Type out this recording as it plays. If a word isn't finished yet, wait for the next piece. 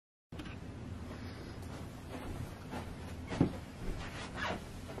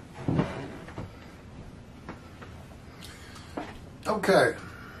Okay.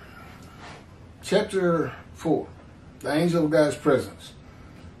 Chapter 4. The angel of God's presence.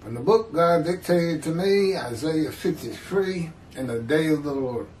 From the book God dictated to me, Isaiah 53, in the day of the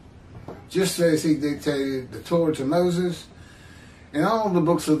Lord. Just as he dictated the Torah to Moses and all the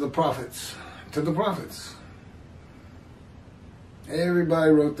books of the prophets to the prophets.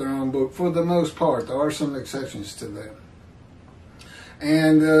 Everybody wrote their own book for the most part. There are some exceptions to that.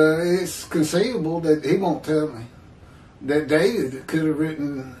 And it's conceivable that he won't tell me that David could have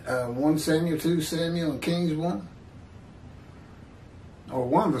written 1 Samuel, 2 Samuel, and Kings 1. Or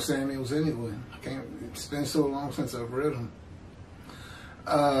one of the Samuels anyway. It's been so long since I've read them.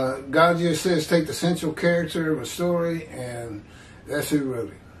 God just says take the central character of a story, and that's who wrote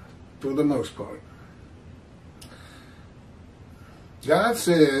it, for the most part. God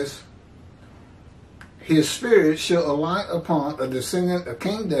says his spirit shall alight upon a descendant of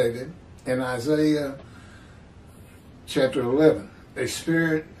King David in Isaiah chapter 11. A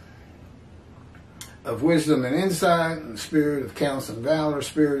spirit of wisdom and insight, and spirit of counsel and valor,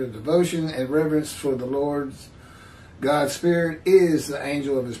 spirit of devotion and reverence for the Lord's God's spirit is the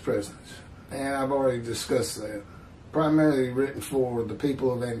angel of his presence. And I've already discussed that. Primarily written for the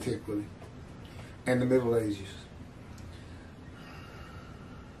people of antiquity and the Middle Ages.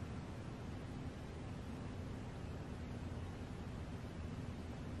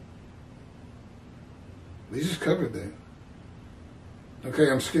 We just covered that. Okay,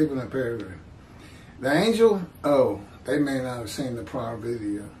 I'm skipping a paragraph. The angel, they may not have seen the prior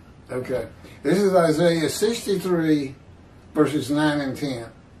video. Okay, this is Isaiah 63, verses 9 and 10.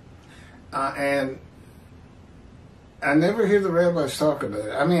 And I never hear the rabbis talk about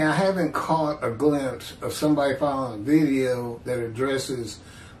it. I mean, I haven't caught a glimpse of somebody following a video that addresses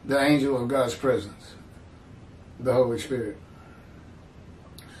the angel of God's presence, the Holy Spirit.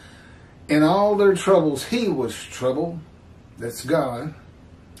 In all their troubles, he was troubled. That's God,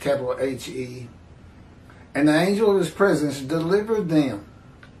 capital H-E. And the angel of his presence delivered them.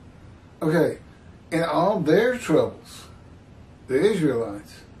 Okay, in all their troubles, the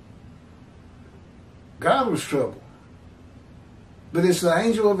Israelites, God was troubled. But it's the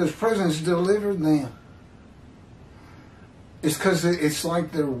angel of his presence delivered them. It's because it's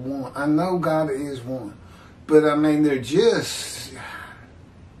like they're one. I know God is one. But I mean, they're just...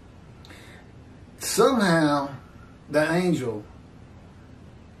 Somehow, the angel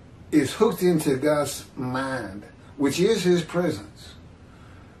is hooked into God's mind, which is his presence.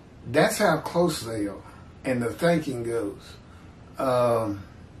 That's how close they are. And the thinking goes.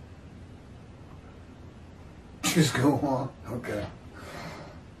 Just go on. Okay.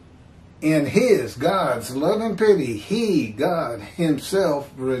 In his, God's love and pity, he, God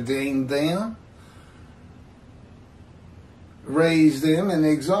himself, redeemed them, raised them, and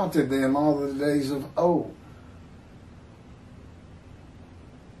exalted them all the days of old.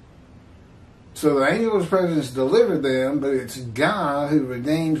 So the angel of his presence delivered them, but it's God who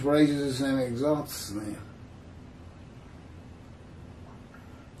redeems, raises, and exalts them.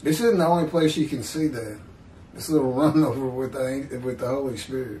 This isn't the only place you can see that. This little run over with the Holy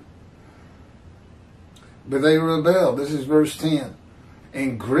Spirit. But they rebelled. This is verse 10.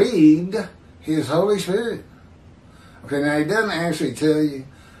 And grieved his Holy Spirit. Okay, now he doesn't actually tell you,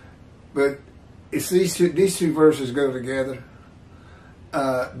 but it's these two verses go together.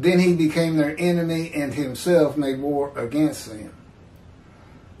 Then he became their enemy and himself made war against them.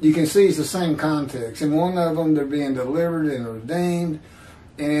 You can see it's the same context. In one of them, they're being delivered and redeemed.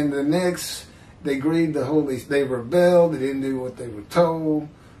 And in the next, they grieved the Holy Spirit. They rebelled. They didn't do what they were told.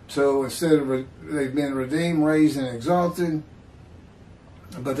 So instead of they've been redeemed, raised, and exalted,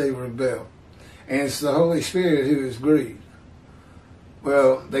 but they rebelled. And it's the Holy Spirit who is grieved.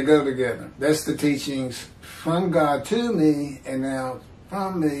 Well, they go together. That's the teachings from God to me, and now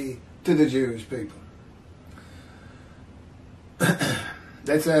from me to the Jewish people.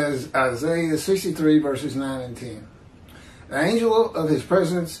 That's as Isaiah 63, verses 9 and 10. The angel of his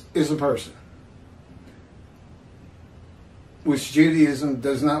presence is a person, which Judaism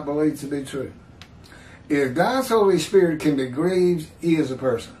does not believe to be true. If God's Holy Spirit can be grieved, he is a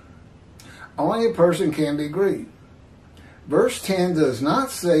person. Only a person can be grieved. Verse 10 does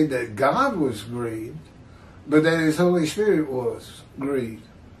not say that God was grieved, but that his Holy Spirit was grieved.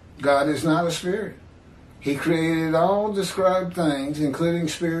 God is not a spirit. He created all described things, including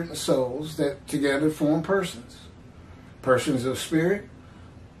spirit and souls, that together form persons. Persons of spirit,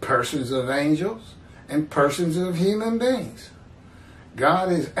 persons of angels, and persons of human beings.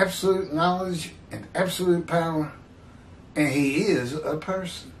 God is absolute knowledge and absolute power, and he is a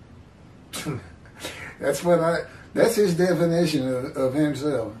person. That's his definition of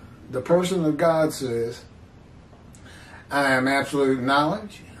himself. The person of God says, I am absolute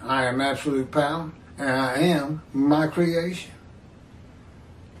knowledge. I am absolute power. And I am my creation.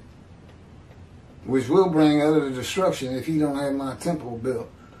 Which will bring utter destruction if you don't have my temple built.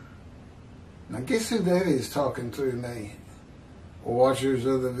 Now guess who that is talking through me? Watchers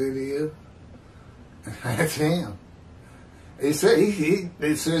of the video. That's him. It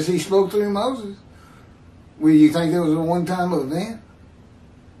says he spoke through Moses. Well, you think that was a one-time event?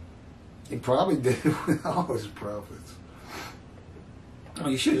 He probably did it with all his prophets. Well,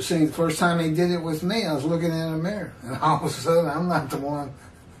 you should have seen the first time he did it with me. I was looking in a mirror. And all of a sudden, I'm not the one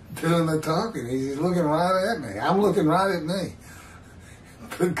doing the talking. He's looking right at me. I'm looking right at me.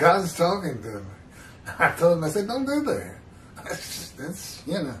 But God's talking to me. I told him, I said, don't do that. That's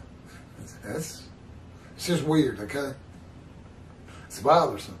it's just weird, okay? It's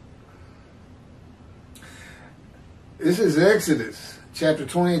bothersome. This is Exodus chapter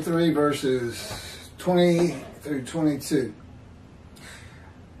 23, verses 20 through 22.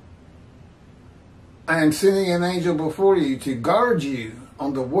 I am sending an angel before you to guard you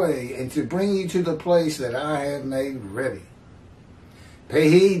on the way and to bring you to the place that I have made ready. Pay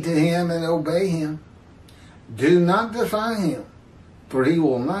heed to him and obey him. Do not defy him, for he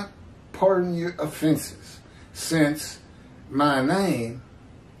will not pardon your offenses, since my name,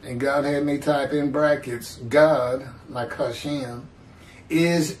 and God had me type in brackets, God, like Hashem,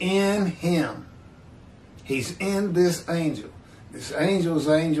 is in him. He's in this angel. This angel is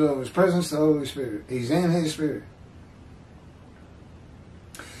the angel of his presence, the Holy Spirit. He's in his spirit.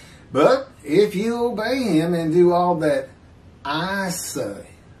 But if you obey him and do all that I say.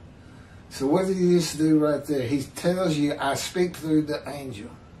 So what did he just do right there? He tells you, I speak through the angel.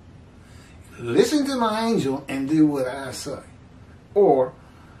 Listen to my angel and do what I say. Or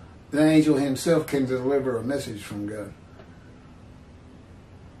the angel himself can deliver a message from God.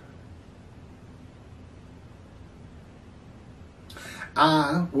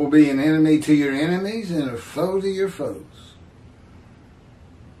 I will be an enemy to your enemies and a foe to your foes.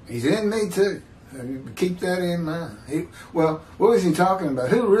 He's in me too. Keep that in mind. Well, what was he talking about?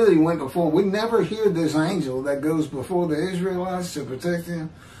 Who really went before him? We never hear this angel that goes before the Israelites to protect them.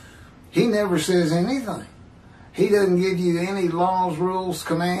 He never says anything. He doesn't give you any laws, rules,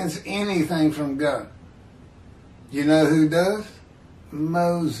 commands, anything from God. You know who does?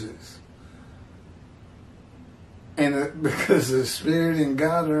 Moses. And because the Spirit and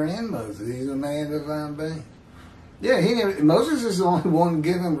God are in Moses. He's a man of divine being. Yeah, Moses is the only one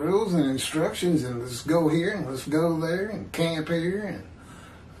giving rules and instructions and let's go here and let's go there and camp here.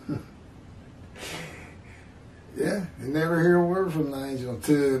 And yeah, you never hear a word from the angel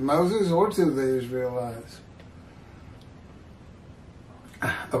to Moses or to the Israelites.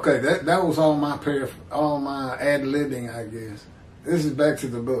 Okay, that was all my ad-libbing, I guess. This is back to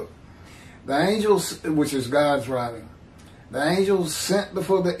the book. The angels, which is God's writing, the angel sent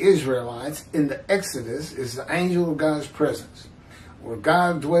before the Israelites in the Exodus is the angel of God's presence, where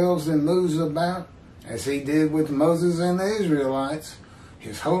God dwells and moves about, as he did with Moses and the Israelites.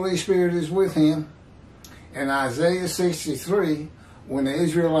 His Holy Spirit is with him. In Isaiah 63, when the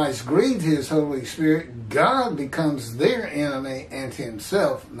Israelites grieved his Holy Spirit, God becomes their enemy and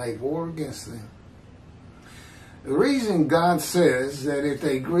himself made war against them. The reason God says that if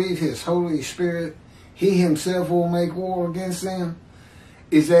they grieve his Holy Spirit, he himself will make war against them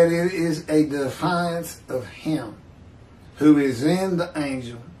is that it is a defiance of him who is in the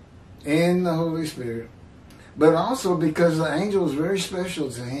angel, in the Holy Spirit, but also because the angel is very special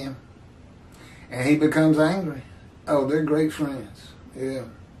to him and he becomes angry. Oh, they're great friends. Yeah.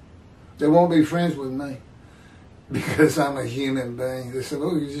 They won't be friends with me because I'm a human being. They said,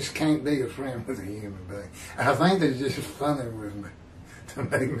 oh, you just can't be a friend with a human being. I think they're just funny with me to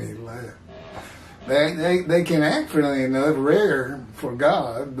make me laugh. They can act friendly enough, rare for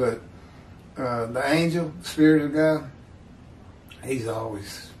God, but the angel, Spirit of God, he's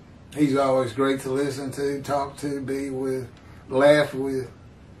always great to listen to, talk to, be with, laugh with.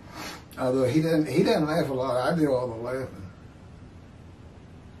 Although he doesn't laugh a lot, I do all the laughing.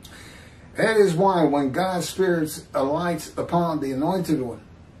 That is why when God's Spirit alights upon the anointed one,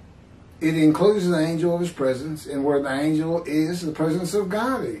 it includes the angel of his presence, and where the angel is, the presence of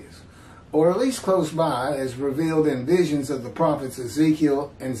God is. Or at least close by, as revealed in visions of the prophets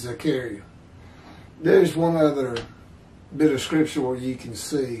Ezekiel and Zechariah. There's one other bit of scripture where you can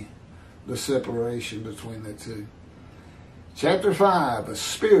see the separation between the two. Chapter 5, a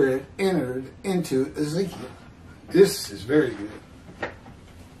spirit entered into Ezekiel. This is very good.